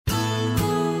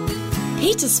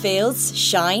Petersfield's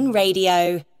Shine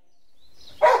Radio.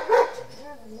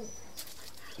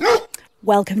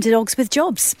 Welcome to Dogs with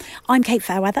Jobs. I'm Kate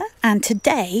Fairweather, and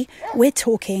today we're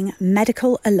talking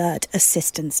medical alert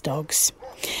assistance dogs.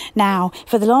 Now,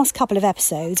 for the last couple of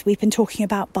episodes, we've been talking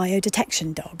about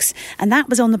biodetection dogs, and that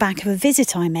was on the back of a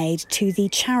visit I made to the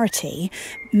charity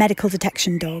Medical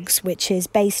Detection Dogs, which is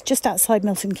based just outside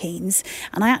Milton Keynes.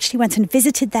 And I actually went and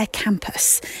visited their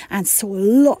campus and saw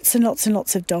lots and lots and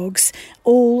lots of dogs,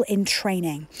 all in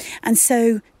training. And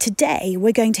so today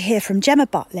we're going to hear from Gemma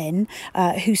Butlin,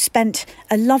 who spent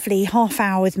a lovely half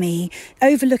hour with me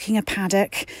overlooking a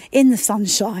paddock in the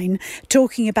sunshine,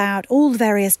 talking about all the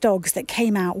various dogs that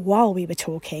came out while we were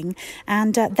talking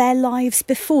and their lives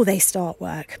before they start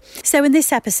work. So in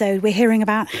this episode, we're hearing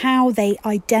about how they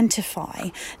identify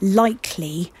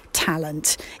likely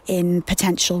talent in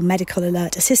potential medical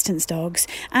alert assistance dogs,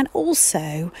 and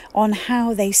also on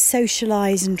how they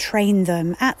socialise and train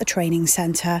them at the training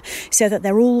centre so that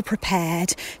they're all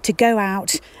prepared to go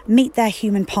out, meet their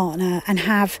human partner and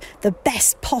have the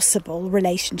best possible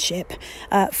relationship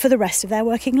for the rest of their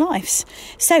working lives.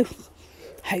 So,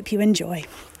 hope you enjoy.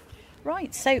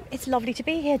 Right, so it's lovely to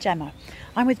be here, Gemma.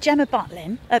 I'm with Gemma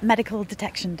Butlin at Medical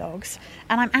Detection Dogs,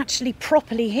 and I'm actually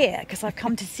properly here because I've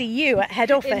come to see you at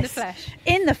head office.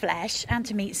 In the flesh, and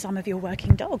to meet some of your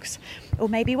working dogs, or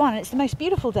maybe one. It's the most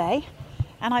beautiful day,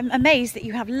 and I'm amazed that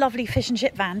you have lovely fish and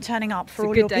chip van turning up for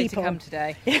all your people. It's a good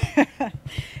day to come today.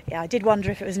 Yeah, I did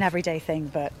wonder if it was an everyday thing,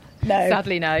 but no.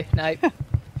 Sadly, no.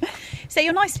 So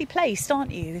you're nicely placed, aren't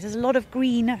you? There's a lot of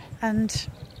green and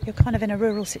you're kind of in a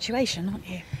rural situation, aren't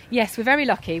you? Yes, we're very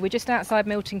lucky. We're just outside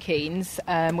Milton Keynes,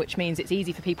 which means it's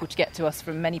easy for people to get to us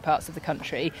from many parts of the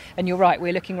country. And you're right,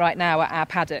 we're looking right now at our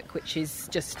paddock, which is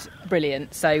just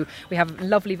brilliant. So we have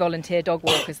lovely volunteer dog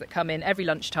walkers that come in every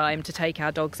lunchtime to take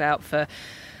our dogs out for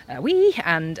a wee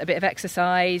and a bit of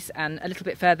exercise, and a little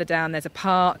bit further down there's a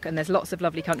park, and there's lots of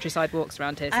lovely countryside walks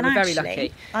around here, so and we're actually, very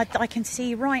lucky. I can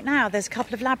see right now there's a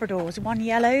couple of Labradors, one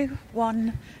yellow,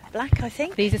 one black, I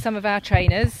think. These are some of our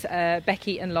trainers,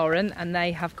 Becky and Lauren, and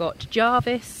they have got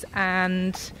Jarvis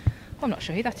and I'm not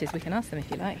sure who that is. We can ask them if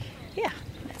you like. Yeah,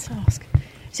 let's ask.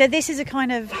 So this is a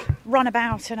kind of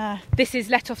runabout and a... This is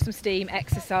let off some steam,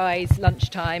 exercise,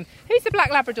 lunchtime. Who's the black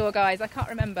Labrador, guys? I can't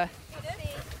remember.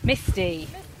 Misty.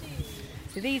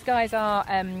 So these guys are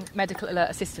medical alert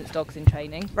assistance dogs in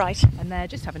training. Right. And they're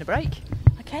just having a break.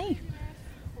 Okay.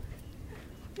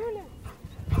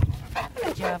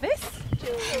 Hello, Jarvis.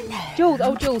 Jules.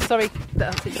 Oh, Jules, sorry.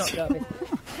 It's not Jarvis.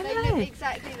 They look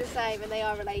exactly the same and they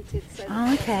are related. So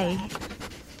okay.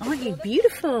 Aren't you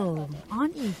beautiful?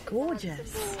 Aren't you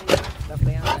gorgeous?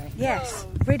 Lovely, aren't they? Yes,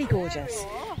 really gorgeous.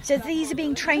 So these are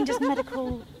being trained as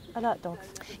medical alert dogs?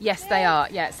 Yes, they are.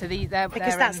 Yeah, so they're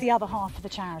because that's the other half of the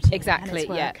charity. Exactly.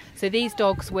 Yeah. So these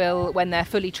dogs will, when they're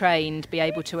fully trained, be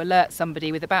able to alert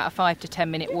somebody with about a 5 to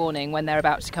 10 minute warning when they're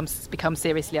about to become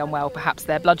seriously unwell. Perhaps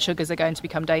their blood sugars are going to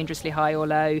become dangerously high or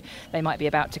low. They might be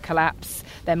about to collapse.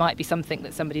 There might be something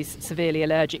that somebody's severely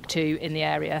allergic to in the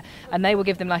area, and they will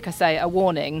give them, like I say, a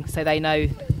warning so they know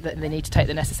that they need to take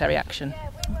the necessary action.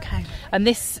 Okay. And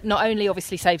this not only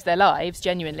obviously saves their lives,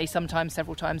 genuinely, sometimes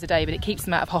several times a day, but it keeps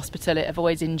them out of hospital, it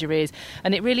avoids injuries,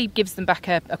 and it really gives them back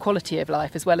a quality of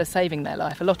life as well as saving their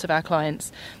life. A lot of our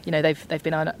clients, they've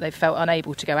felt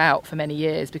unable to go out for many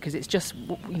years because it's just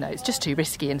too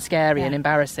risky and scary and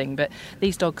embarrassing. But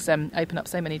these dogs open up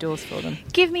so many doors for them.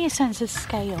 Give me a sense of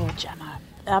scale, Gemma.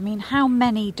 I mean, how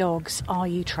many dogs are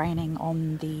you training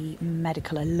on the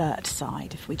medical alert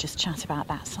side, if we just chat about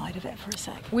that side of it for a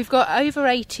sec? We've got over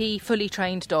 80 fully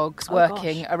trained dogs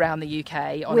working around the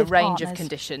UK on with a range partners. of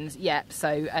conditions. Yep,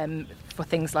 so for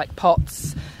things like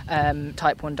POTS,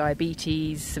 type 1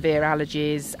 diabetes, severe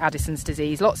allergies, Addison's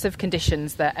disease, lots of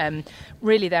conditions that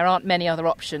really there aren't many other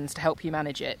options to help you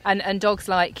manage it. And dogs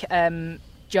like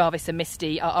Jarvis and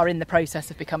Misty are in the process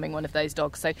of becoming one of those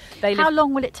dogs. So how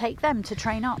long will it take them to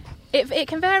train up? It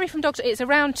can vary from dog to... It's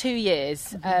around 2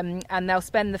 years, and they'll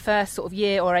spend the first sort of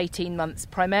year or 18 months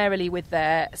primarily with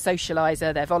their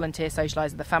socialiser, their volunteer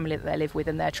socialiser, the family that they live with,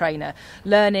 and their trainer,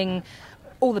 learning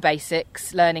all the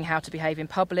basics, learning how to behave in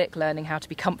public, learning how to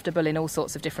be comfortable in all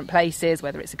sorts of different places,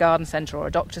 whether it's a garden centre or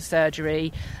a doctor's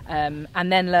surgery, and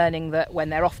then learning that when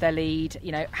they're off their lead,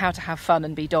 how to have fun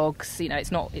and be dogs.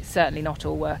 It's certainly not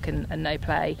all work and no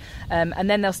play. And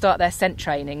then they'll start their scent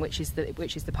training, which is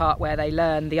the part where they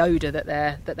learn the odour that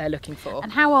they're looking for.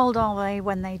 And how old are they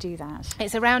when they do that?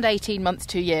 It's around 18 months,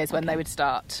 2 years when they would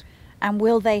start. And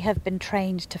will they have been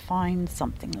trained to find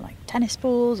something like tennis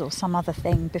balls or some other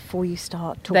thing before you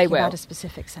start talking about a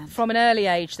specific scent? From an early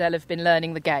age, they'll have been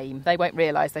learning the game. They won't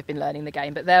realise they've been learning the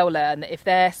game, but they'll learn that if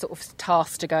they're sort of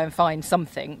tasked to go and find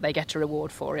something, they get a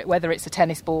reward for it, whether it's a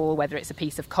tennis ball, whether it's a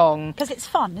piece of Kong. Because it's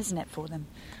fun, isn't it, for them?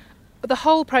 The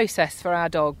whole process for our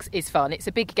dogs is fun. It's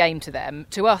a big game to them.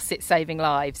 To us, it's saving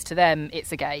lives. To them,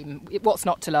 it's a game. What's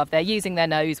not to love? They're using their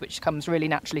nose, which comes really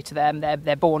naturally to them.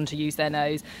 They're born to use their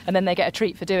nose, and then they get a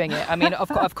treat for doing it. I mean,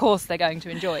 of course they're going to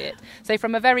enjoy it. So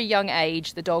from a very young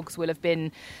age, the dogs will have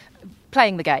been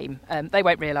playing the game. They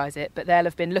won't realise it, but they'll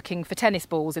have been looking for tennis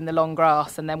balls in the long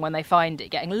grass, and then when they find it,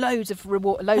 getting loads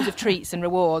of treats and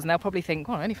rewards, and they'll probably think,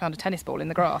 I only found a tennis ball in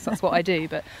the grass, that's what I do.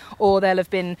 Or they'll have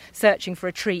been searching for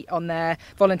a treat on their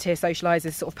volunteer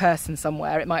socialisers sort of person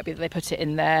somewhere. It might be that they put it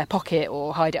in their pocket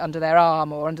or hide it under their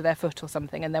arm or under their foot or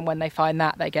something, and then when they find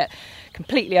that, they get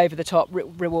completely over the top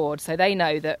reward. So they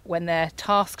know that when they're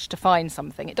tasked to find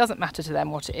something, it doesn't matter to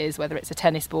them what it is, whether it's a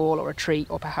tennis ball or a treat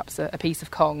or perhaps a piece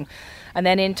of Kong. And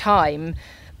then in time,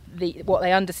 what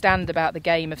they understand about the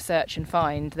game of search and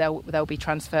find, they'll be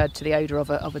transferred to the odour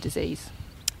of a disease.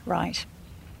 Right.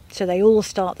 So they all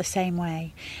start the same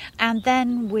way. And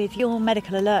then with your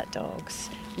medical alert dogs,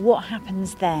 what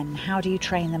happens then? How do you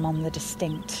train them on the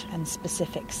distinct and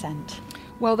specific scent?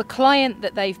 Well, the client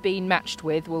that they've been matched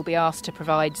with will be asked to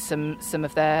provide some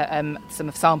of their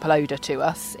sample odour to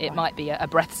us. It might be a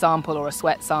breath sample or a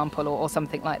sweat sample or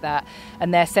something like that.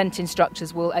 And their scent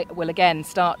instructors will again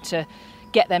start to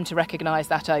get them to recognise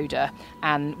that odour.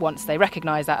 And once they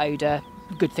recognise that odour,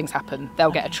 good things happen.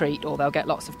 They'll get a treat or they'll get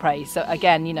lots of praise. So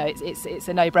again, it's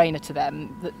a no-brainer to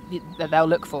them that they'll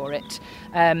look for it.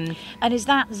 And is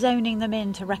that zoning them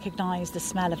in to recognise the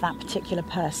smell of that particular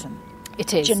person?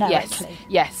 It is, generically.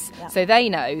 Yes. Yep. So they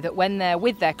know that when they're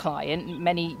with their client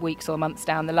many weeks or months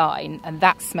down the line and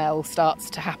that smell starts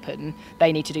to happen,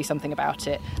 they need to do something about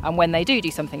it. And when they do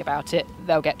something about it,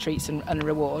 they'll get treats and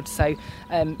rewards. So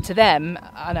to them,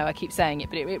 I know I keep saying it,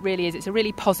 but it really is, it's a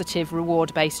really positive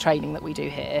reward-based training that we do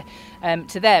here.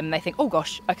 To them, they think, oh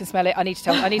gosh, I can smell it, I need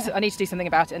to do something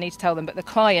about it, I need to tell them. But the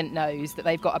client knows that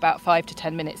they've got about 5 to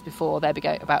 10 minutes before they're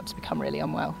about to become really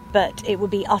unwell. But it would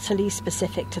be utterly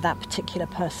specific to that particular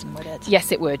person, would it?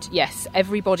 Yes, it would, yes.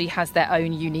 Everybody has their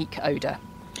own unique odour.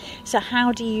 So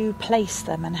how do you place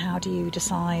them and how do you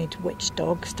decide which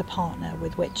dogs to partner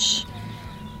with which?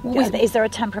 Is there a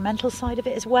temperamental side of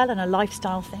it as well and a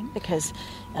lifestyle thing? Because,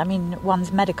 I mean,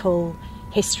 one's medical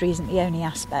history isn't the only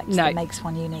aspect that makes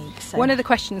one unique. So. One of the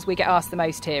questions we get asked the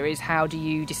most here is how do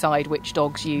you decide which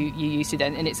dogs you use to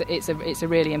then? And it's a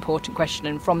really important question.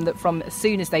 And from as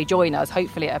soon as they join us,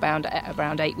 hopefully at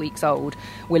around 8 weeks old,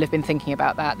 we'll have been thinking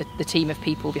about that. The team of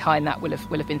people behind that will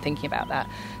have been thinking about that.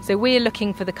 So we're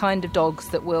looking for the kind of dogs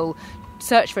that will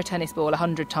search for a tennis ball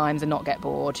 100 times and not get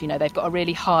bored. You know, they've got a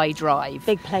really high drive.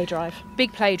 Big play drive,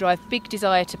 big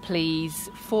desire to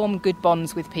please, form good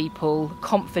bonds with people,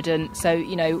 confident. So,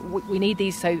 you know, we need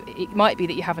these. So it might be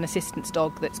that you have an assistance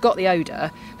dog that's got the odour,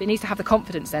 but it needs to have the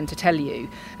confidence then to tell you.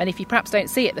 And if you perhaps don't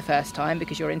see it the first time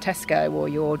because you're in Tesco or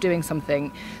you're doing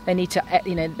something, they need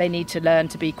to learn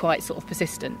to be quite sort of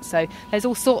persistent. So there's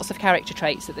all sorts of character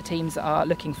traits that the teams are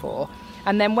looking for.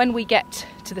 And then when we get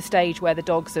to the stage where the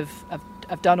dogs have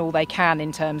done all they can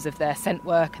in terms of their scent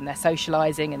work and their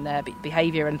socialising and their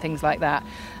behaviour and things like that,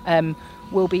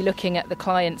 we'll be looking at the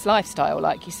client's lifestyle.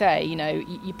 Like you say, you know,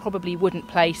 you probably wouldn't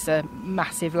place a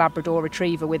massive Labrador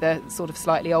Retriever with a sort of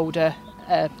slightly older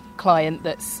client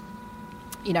that's,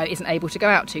 you know, isn't able to go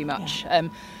out too much. Yeah.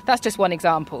 That's just one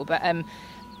example, but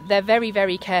they're very,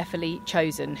 very carefully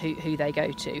chosen who they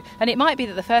go to. And it might be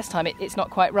that the first time it's not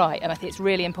quite right, and I think it's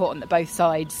really important that both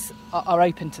sides are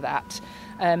open to that.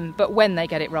 But when they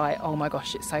get it right, oh my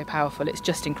gosh, it's so powerful. It's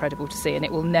just incredible to see, and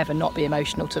it will never not be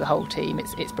emotional to the whole team.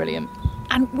 It's brilliant.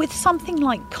 And with something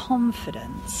like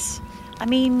confidence, I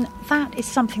mean, that is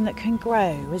something that can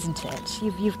grow, isn't it?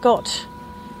 You've got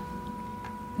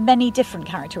many different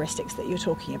characteristics that you're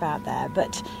talking about there,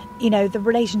 but you know, the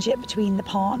relationship between the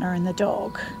partner and the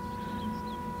dog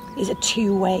is a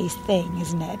two-way thing,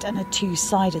 isn't it? And a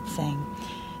two-sided thing.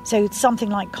 So it's something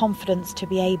like confidence to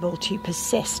be able to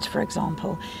persist, for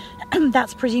example.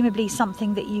 That's presumably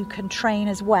something that you can train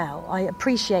as well. I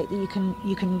appreciate that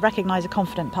you can recognise a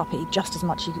confident puppy just as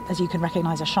much as you can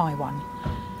recognise a shy one.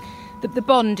 The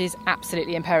bond is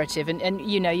absolutely imperative, and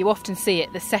you know, you often see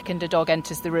it the second a dog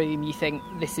enters the room. You think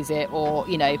this is it, or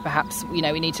you know, perhaps, you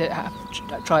know, we need to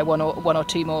try one or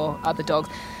two more other dogs.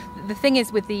 The thing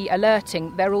is with the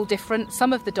alerting, they're all different.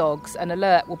 Some of the dogs, an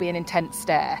alert will be an intense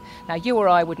stare. Now, you or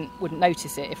I wouldn't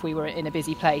notice it if we were in a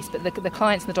busy place, but the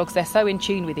clients and the dogs, they're so in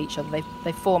tune with each other.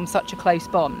 They form such a close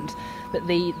bond that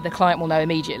the client will know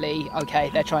immediately, okay,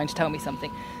 they're trying to tell me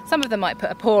something. Some of them might put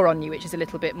a paw on you, which is a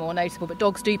little bit more noticeable, but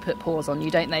dogs do put paws on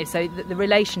you, don't they? So the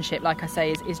relationship, like I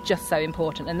say, is just so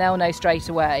important, and they'll know straight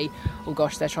away, oh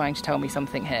gosh, they're trying to tell me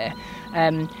something here.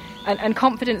 And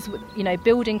confidence,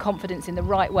 building confidence in the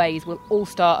right ways will all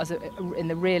start in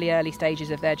the really early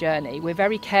stages of their journey. We're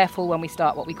very careful when we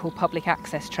start what we call public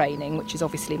access training, which is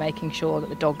obviously making sure that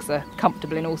the dogs are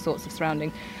comfortable in all sorts of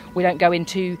surroundings. We don't go in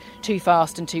too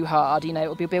fast and too hard. It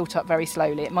will be built up very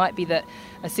slowly. It might be that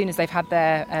as soon as they've had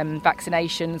their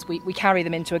vaccinations, we carry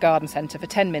them into a garden centre for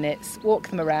 10 minutes, walk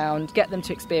them around, get them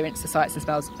to experience the sights and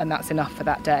smells, and that's enough for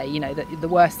that day. The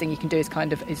worst thing you can do is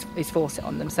force it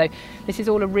on them. So this is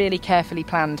all a really carefully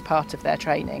planned part of their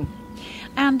training.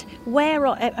 And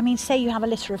say you have a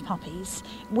litter of puppies,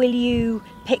 will you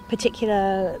pick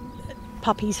particular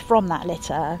puppies from that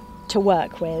litter to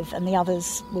work with and the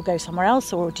others will go somewhere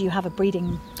else, or do you have a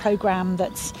breeding programme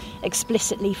that's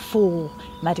explicitly for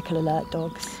medical alert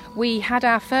dogs? We had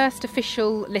our first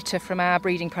official litter from our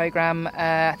breeding programme,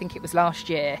 I think it was last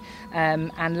year,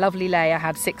 and lovely Leia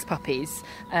had 6 puppies,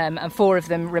 and 4 of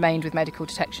them remained with medical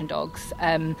detection dogs.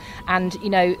 Obviously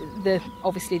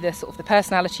the sort of the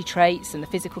personality traits and the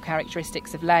physical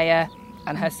characteristics of Leia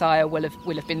and her sire will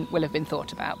have been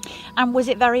thought about. And was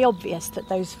it very obvious that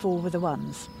those 4 were the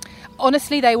ones?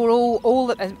 Honestly, they were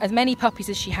all as many puppies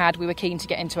as she had. We were keen to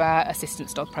get into our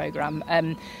assistance dog programme.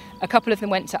 A couple of them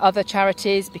went to other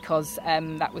charities because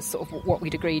that was sort of what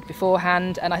we'd agreed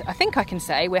beforehand. And I think I can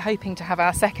say we're hoping to have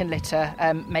our second litter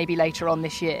maybe later on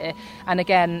this year. And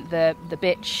again, the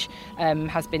bitch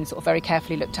has been sort of very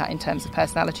carefully looked at in terms of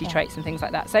personality traits and things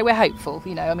like that. So we're hopeful.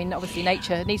 Obviously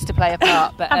nature needs to play a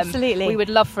part, but absolutely, we would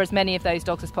love for as many of those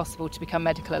dogs as possible to become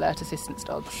medical alert assistance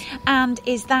dogs. And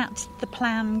is that the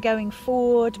plan going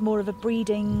forward? More of a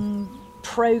breeding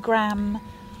programme?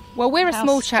 Well, we're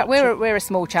a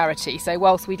small charity, so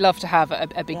whilst we'd love to have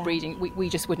a big breeding, we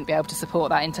just wouldn't be able to support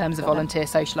that in terms of volunteer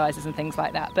socialisers and things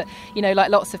like that. But like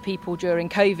lots of people during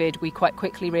COVID, we quite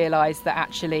quickly realised that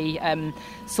actually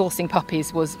sourcing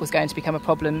puppies was going to become a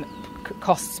problem.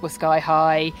 Costs were sky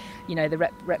high. The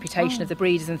reputation of the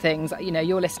breeders and things.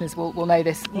 Your listeners will know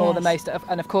this more than most,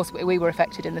 and of course we were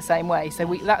affected in the same way. So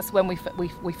that's when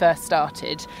we first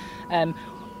started.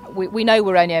 We know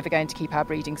we're only ever going to keep our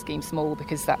breeding scheme small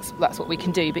because that's what we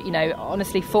can do. But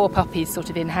honestly, 4 puppies sort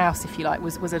of in house, if you like,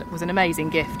 was an amazing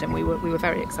gift, and we were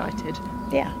very excited.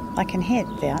 Yeah, I can hear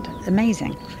that.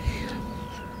 Amazing.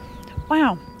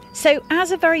 Wow. So,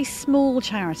 as a very small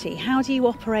charity, how do you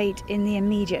operate in the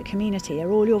immediate community? Are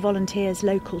all your volunteers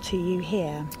local to you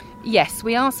here? Yes,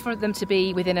 we ask for them to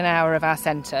be within an hour of our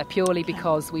centre, purely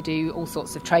because we do all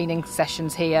sorts of training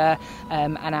sessions here,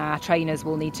 and our trainers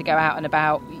will need to go out and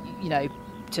about,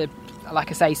 to, like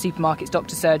I say, supermarkets,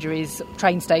 doctor surgeries,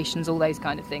 train stations, all those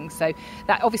kind of things. So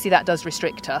that does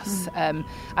restrict us. And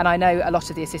I know a lot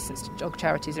of the assistance dog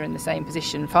charities are in the same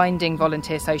position. Finding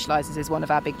volunteer socialisers is one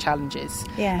of our big challenges.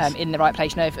 Yes. In the right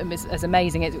place. As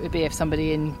amazing as it would be if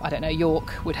somebody in,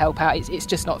 York would help out, it's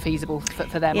just not feasible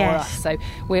for them or us. So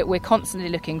we're constantly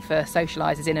looking for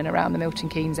socialisers in and around the Milton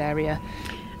Keynes area.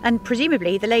 And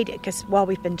presumably the lady, because while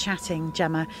we've been chatting,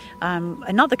 Gemma,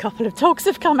 another couple of dogs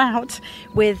have come out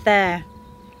with their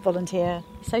volunteer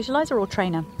socialiser or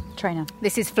trainer.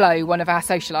 This is Flo, one of our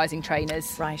socialising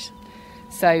trainers. Right.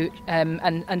 So,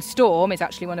 and Storm is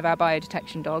actually one of our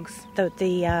biodetection dogs. The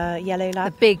yellow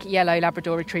lab? The big yellow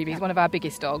Labrador Retriever. He's one of our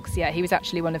biggest dogs. Yeah, he was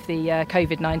actually one of the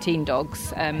COVID-19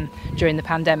 dogs during the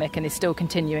pandemic, and is still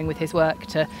continuing with his work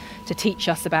to teach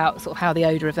us about sort of how the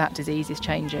odour of that disease is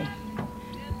changing.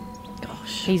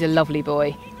 Gosh. He's a lovely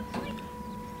boy.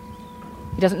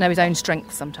 He doesn't know his own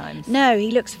strength sometimes. No,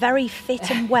 he looks very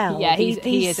fit and well. Yeah,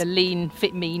 he is a lean,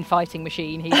 fit, mean fighting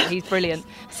machine. He's brilliant.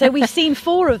 So we've seen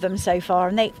 4 of them so far,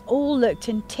 and they've all looked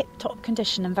in tip-top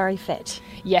condition and very fit.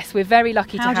 Yes, we're very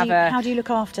lucky to have How do you look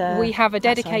after? We have a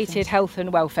dedicated health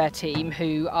and welfare team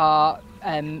who are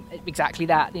exactly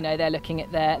that. They're looking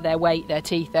at their weight, their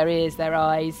teeth, their ears, their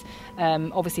eyes.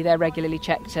 Obviously, they're regularly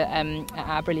checked at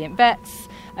our brilliant vets.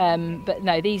 But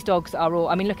no, these dogs are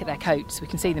all... look at their coats. We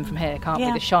can see them from here, can't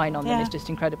we? The shine on them is just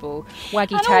incredible.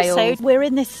 Waggy tails. And also, we're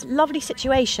in this lovely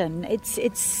situation. It's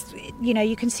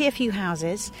you can see a few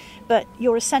houses, but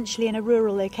you're essentially in a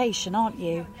rural location, aren't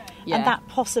you? Yeah. And that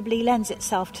possibly lends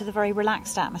itself to the very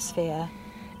relaxed atmosphere.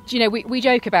 Do you know, we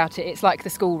joke about it. It's like the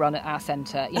school run at our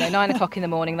centre. 9 o'clock in the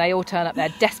morning, they all turn up. They're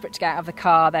desperate to get out of the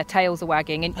car. Their tails are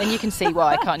wagging, and you can see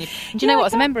why, can't you? And do you know what?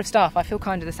 As a member of staff, I feel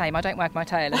kind of the same. I don't wag my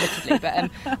tail, admittedly,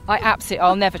 but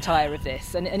I'll never tire of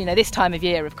this. And this time of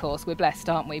year, of course, we're blessed,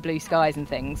 aren't we? Blue skies and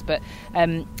things. But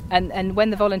and when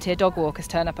the volunteer dog walkers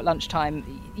turn up at lunchtime,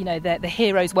 the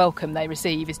hero's welcome they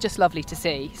receive is just lovely to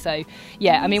see. So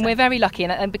yeah, I mean, we're very lucky,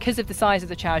 and because of the size of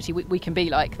the charity, we can be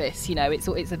like this.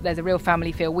 There's a real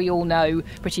family feel. We all know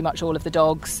pretty much all of the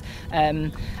dogs,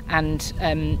 and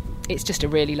it's just a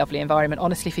really lovely environment,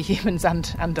 honestly, for humans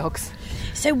and dogs.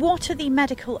 So what are the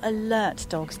medical alert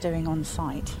dogs doing on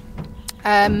site?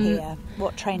 Here,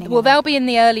 what training? Well,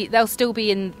 they'll still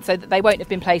be in, so that they won't have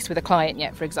been placed with a client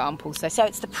yet, for example. So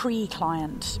it's the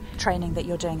pre-client training that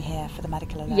you're doing here for the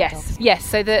medical alert dogs? Yes.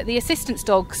 So the assistance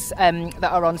dogs that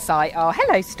are on site are,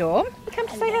 hello Storm, come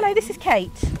to say hello, this is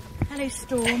Kate. Hello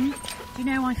Storm. Do you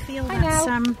know, I feel that's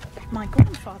my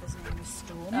grandfather's name is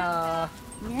Storm.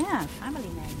 Yeah, family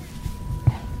name.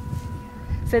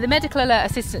 So the medical alert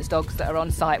assistance dogs that are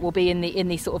on site will be in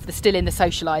the sort of still in the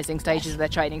socialising stages of their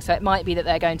training. So it might be that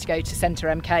they're going to go to Centre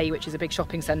MK, which is a big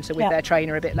shopping centre, with their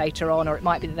trainer a bit later on, or it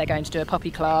might be that they're going to do a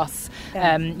puppy class,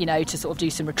 to sort of do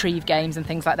some retrieve games and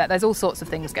things like that. There's all sorts of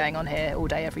things going on here all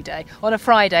day, every day. On a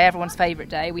Friday, everyone's favourite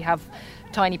day, we have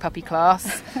tiny puppy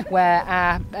class where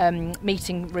our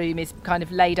meeting room is kind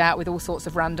of laid out with all sorts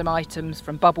of random items,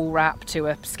 from bubble wrap to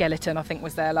a skeleton, I think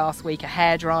was there last week, a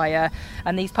hairdryer,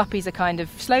 and these puppies are kind of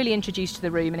slowly introduced to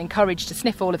the room and encouraged to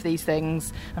sniff all of these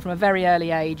things, and from a very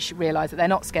early age realise that they're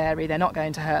not scary, they're not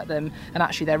going to hurt them, and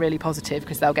actually they're really positive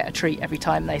because they'll get a treat every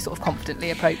time they sort of confidently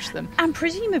approach them. And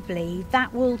presumably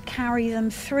that will carry them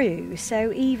through,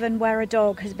 so even where a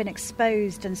dog has been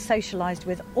exposed and socialised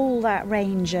with all that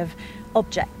range of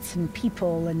objects and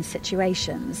people and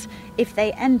situations, if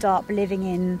they end up living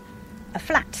in a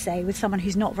flat, say, with someone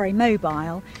who's not very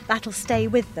mobile, that'll stay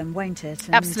with them, won't it?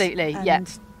 Absolutely,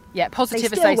 yeah.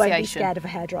 Positive they still association. Won't be scared of a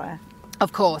hairdryer.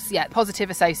 Of course, yeah.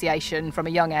 Positive association from a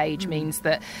young age means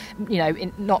that,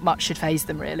 not much should faze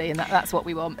them, really, and that's what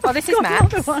we want. Oh, this is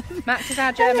Max. Max is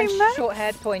our German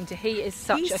short-haired pointer. He is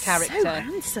such a character. He's so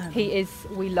handsome. He is.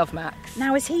 We love Max.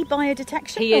 Now, is he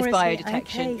biodetection? He is biodetection.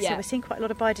 Okay, yeah. So we're seeing quite a lot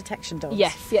of biodetection dogs.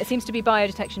 Yes, it seems to be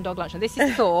biodetection dog lunch. And this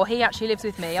is Thor. He actually lives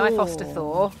with me. Thor. I foster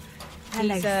Thor.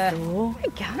 Hello, Thor. Hi,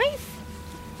 guys.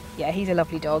 Yeah, he's a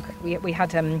lovely dog. We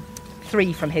had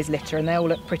 3 from his litter, and they all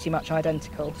look pretty much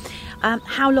identical.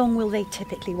 How long will they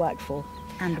typically work for,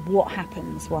 and what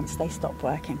happens once they stop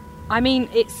working? I mean,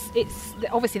 it's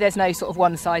obviously there's no sort of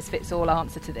one-size-fits-all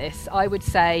answer to this. I would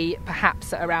say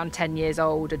perhaps at around 10 years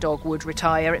old a dog would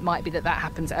retire. It might be that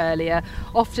happens earlier.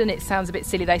 Often it sounds a bit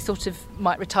silly. They sort of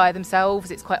might retire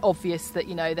themselves. It's quite obvious that,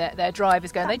 their drive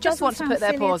is going. They just want to put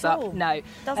their paws up. No.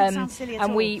 Doesn't sound silly at all.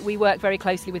 And we work very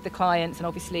closely with the clients, and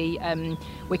obviously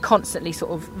we're constantly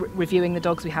sort of reviewing the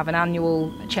dogs. We have an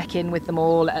annual check-in with them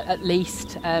all at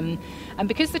least. And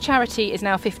because the charity is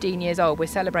now 15 years old, we're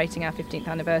celebrating our 15th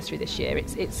anniversary this year.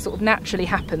 It's sort of naturally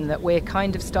happened that we're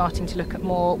kind of starting to look at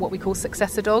more what we call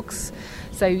successor dogs.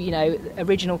 So,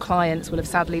 original clients will have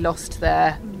sadly lost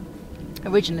their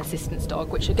original assistance dog,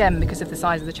 which again, because of the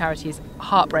size of the charity, is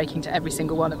heartbreaking to every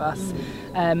single one of us.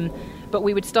 But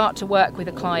we would start to work with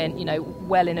a client,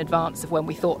 well in advance of when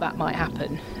we thought that might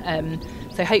happen.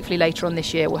 So hopefully later on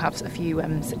this year we'll have a few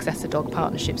successor dog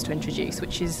partnerships to introduce,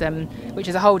 which is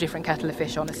a whole different kettle of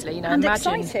fish, honestly. And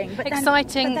exciting. But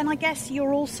then I guess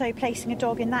you're also placing a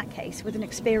dog in that case with an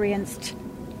experienced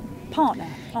partner,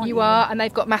 aren't you? You are, and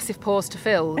they've got massive paws to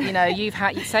fill. You've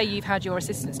had your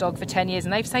assistance dog for 10 years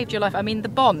and they've saved your life. I mean, the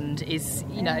bond is,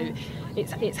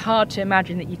 it's hard to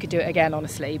imagine that you could do it again,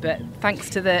 honestly, but thanks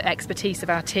to the expertise of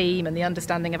our team and the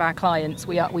understanding of our clients,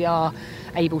 we are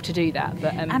able to do that.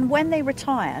 But and when they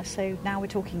retire, so now we're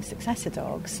talking successor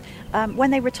dogs,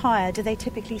 when they retire, do they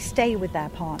typically stay with their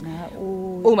partner?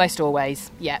 Or... Almost always,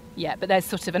 yeah. But there's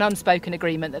sort of an unspoken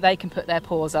agreement that they can put their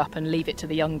paws up and leave it to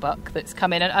the young buck that's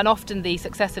come in, and often the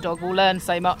successor dog will learn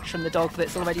so much from the dog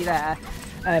that's already there.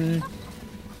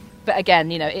 But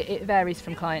again, it varies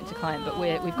from client to client. But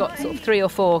we've got sort of 3 or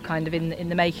 4 kind of in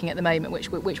the making at the moment,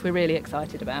 which we're really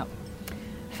excited about.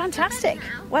 Fantastic.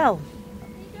 Well,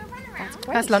 that's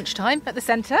great. That's lunchtime at the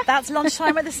centre. That's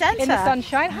lunchtime at the centre. In the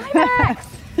sunshine. Hi, Max.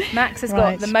 Max has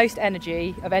got the most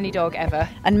energy of any dog ever.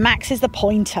 And Max is the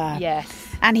pointer. Yes.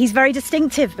 And he's very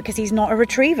distinctive because he's not a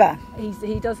retriever.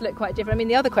 He does look quite different. I mean,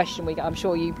 the other question we get, I'm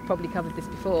sure you probably covered this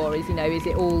before, is, is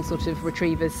it all sort of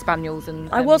retrievers, spaniels and...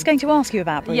 I was going to ask you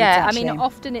about breeds, actually. I mean,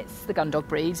 often it's the gun dog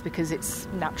breeds because it's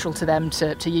natural to them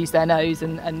to use their nose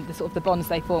and the sort of the bonds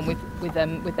they form with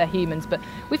their humans. But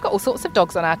we've got all sorts of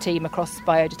dogs on our team across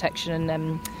biodetection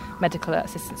and medical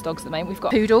assistance dogs at the moment. We've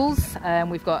got poodles,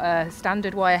 we've got a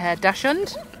standard wire-haired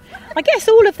dachshund. I guess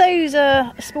all of those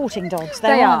are sporting dogs, though,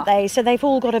 aren't are. they? So they've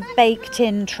all got a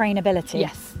baked-in trainability.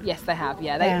 Yes, they have.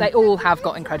 Yeah, they all have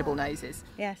got incredible noses.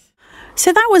 Yes.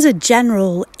 So that was a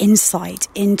general insight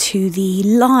into the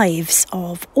lives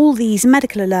of all these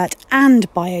medical alert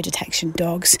and biodetection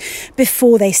dogs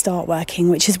before they start working,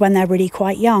 which is when they're really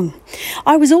quite young.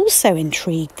 I was also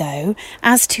intrigued, though,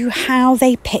 as to how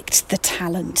they picked the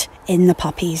talent in the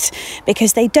puppies,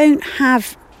 because they don't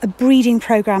have a breeding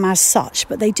programme as such,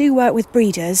 but they do work with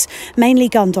breeders, mainly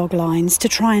gun dog lines, to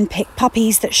try and pick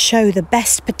puppies that show the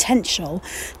best potential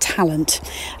talent.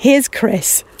 Here's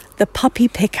Chris, the puppy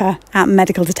picker at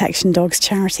Medical Detection Dogs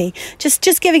charity, just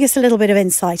giving us a little bit of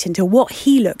insight into what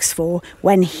he looks for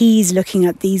when he's looking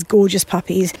at these gorgeous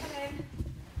puppies.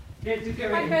 Hi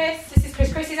Chris, this is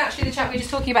Chris. Chris is actually the chap we were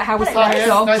just talking about how we select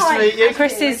dogs. Nice to meet you.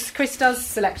 Chris does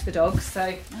select the dogs, so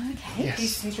Okay. Yes.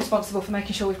 he's responsible for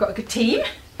making sure we've got a good team,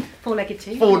 four-legged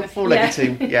team. Four-legged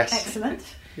team, yes. Excellent.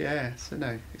 Yeah, so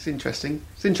no, it's interesting.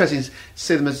 It's interesting to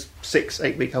see them as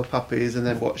 6-8-week-old puppies and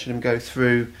then watching them go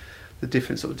through the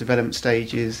different sort of development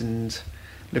stages and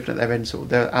looking at their end sort of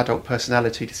their adult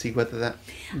personality to see whether that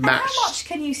And match. how much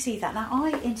can you see that? Now,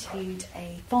 I interviewed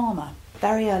a farmer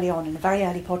very early on in a very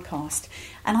early podcast,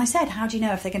 and I said, how do you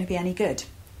know if they're going to be any good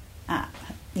at,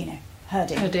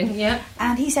 herding? Herding, yeah.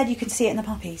 And he said you can see it in the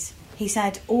puppies. He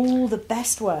said all the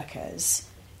best workers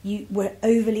were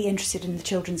overly interested in the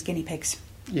children's guinea pigs.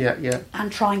 Yeah.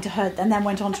 And trying to herd, and then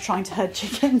went on to trying to herd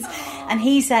chickens. And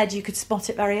he said you could spot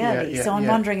it very early. Yeah, so I'm yeah.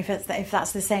 wondering if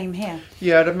that's the same here.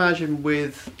 Yeah, I'd imagine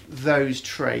with those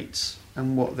traits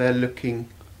and what they're looking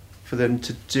for them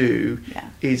to do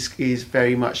is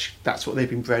very much that's what they've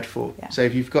been bred for. Yeah. So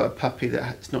if you've got a puppy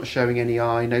that's not showing any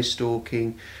eye, no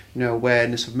stalking, no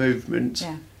awareness of movement,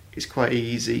 it's quite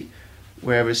easy.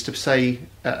 Whereas to say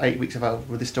at 8 weeks of old,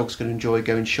 well, this dog's going to enjoy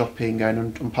going shopping, going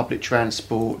on public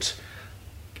transport,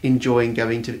 enjoying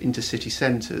going into city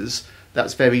centres,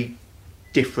 that's very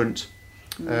different.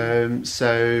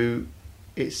 So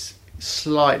it's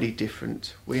slightly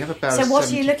different. We have about So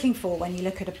what are you looking for when you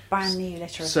look at a brand new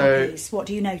litter of puppies? What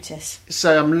do you notice?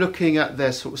 So I'm looking at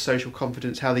their sort of social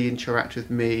confidence, how they interact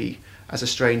with me as a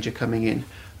stranger coming in.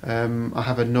 I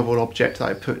have a novel object that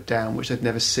I put down which they've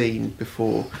never seen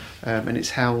before, and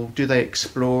it's how do they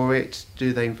explore it,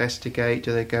 do they investigate,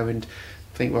 do they go and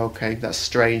think, well, okay, that's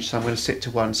strange, so I'm going to sit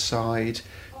to one side.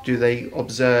 Do they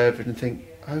observe and think,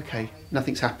 okay,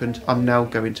 nothing's happened, I'm now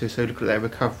going to, so look at their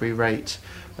recovery rate.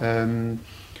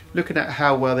 Looking at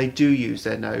how well they do use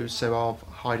their nose, so I'll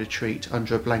hide a treat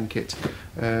under a blanket,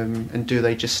 and do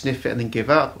they just sniff it and then give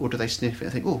up, or do they sniff it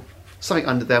and think, oh, something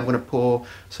under there I'm going to pour,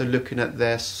 so looking at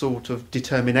their sort of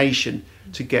determination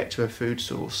to get to a food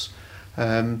source,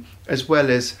 as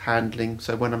well as handling,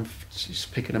 so when I'm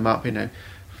just picking them up,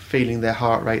 feeling their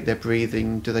heart rate, their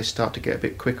breathing, do they start to get a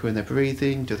bit quicker in their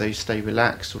breathing, do they stay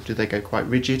relaxed or do they go quite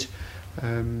rigid?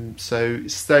 So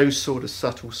it's those sort of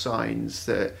subtle signs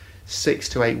that 6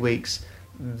 to 8 weeks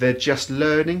they're just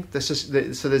learning.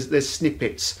 There's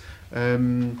snippets, but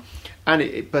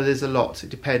there's a lot. It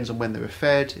depends on when they were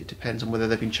fed. It depends on whether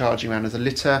they've been charging around as a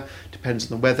litter.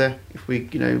 Depends on the weather. If we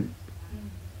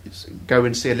go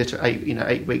and see a litter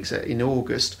 8 weeks in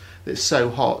August that's so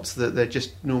hot that they're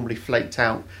just normally flaked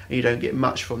out and you don't get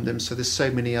much from them. So there's so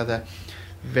many other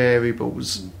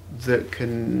variables that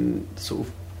can sort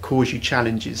of cause you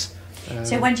challenges.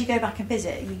 So when do you go back and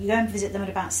visit? You go and visit them at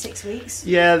about 6 weeks?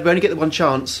 Yeah, we only get the one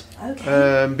chance.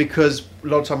 Okay. Because a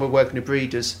lot of time we're working with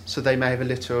breeders, so they may have a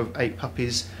litter of 8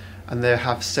 puppies and they'll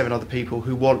have 7 other people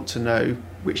who want to know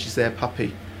which is their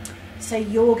puppy. So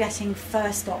you're getting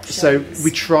first options? So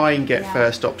we try and get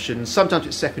first options. Sometimes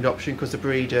it's second option because the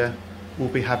breeder will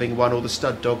be having one or the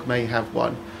stud dog may have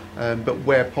one. But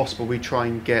where possible we try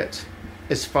and get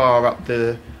as far up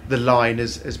the line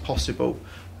as possible.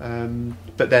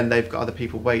 But then they've got other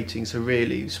people waiting, so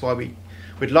really it's why we'd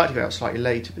like to go out slightly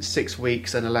later, but 6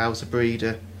 weeks then allows the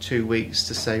breeder 2 weeks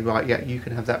to say, right, yeah, you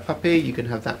can have that puppy, you can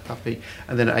have that puppy,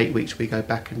 and then at 8 weeks we go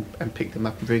back and pick them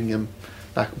up and bring them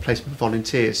back and place them with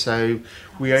volunteers. So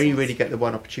we only really get the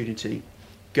one opportunity.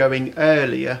 Going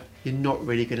earlier, you're not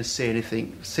really going to see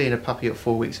anything. Seeing a puppy at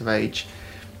 4 weeks of age,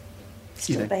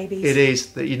 Still babies. It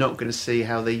is that you're not going to see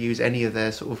how they use any of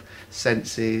their sort of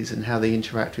senses and how they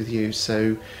interact with you.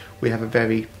 So we have a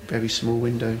very, very small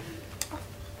window.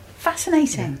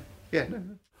 Fascinating. Yeah.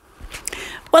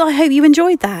 Well, I hope you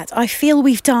enjoyed that. I feel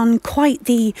we've done quite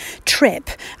the trip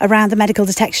around the Medical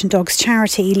Detection Dogs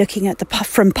charity, looking at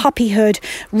from puppyhood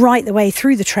right the way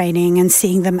through the training and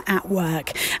seeing them at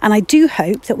work. And I do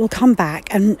hope that we'll come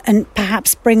back and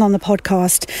perhaps bring on the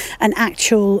podcast an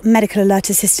actual medical alert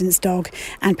assistance dog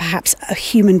and perhaps a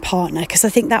human partner, because I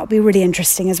think that would be really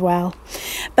interesting as well.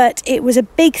 But it was a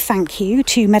big thank you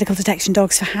to Medical Detection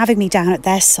Dogs for having me down at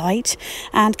their site,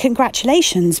 and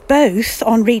congratulations both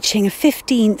on reaching a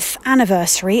 15th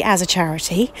anniversary as a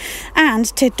charity, and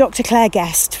to Dr. Claire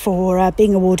Guest for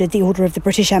being awarded the Order of the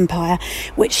British Empire,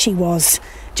 which she was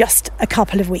just a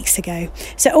couple of weeks ago.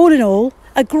 So all in all,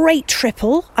 a great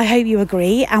triple, I hope you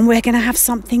agree, and we're going to have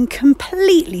something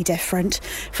completely different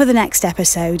for the next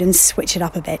episode and switch it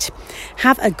up a bit.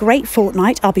 Have a great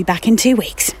fortnight. I'll be back in 2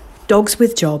 weeks. Dogs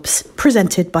with Jobs,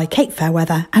 presented by Kate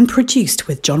Fairweather and produced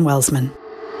with John Welsman.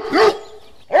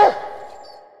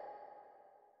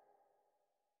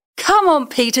 Come on,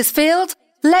 Petersfield,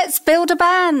 let's build a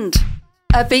band.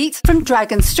 A beat from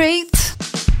Dragon Street,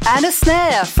 and a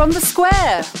snare from the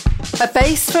Square, a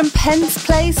bass from Penn's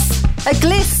Place, a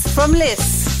gliss from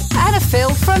Liss, and a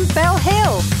fill from Bell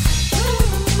Hill.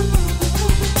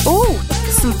 Ooh,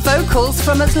 some vocals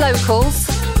from us locals,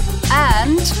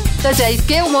 and the Dave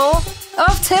Gilmore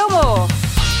of Tilmore.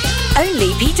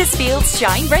 Only Petersfield's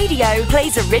Shine Radio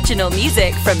plays original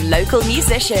music from local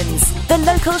musicians. The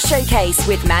Local Showcase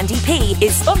with Mandy P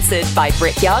is sponsored by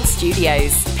Brickyard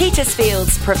Studios,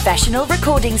 Petersfield's professional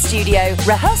recording studio,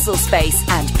 rehearsal space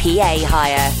and PA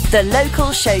hire. The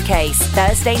Local Showcase,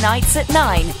 Thursday nights at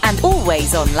 9 and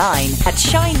always online at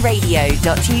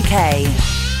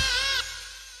shineradio.uk.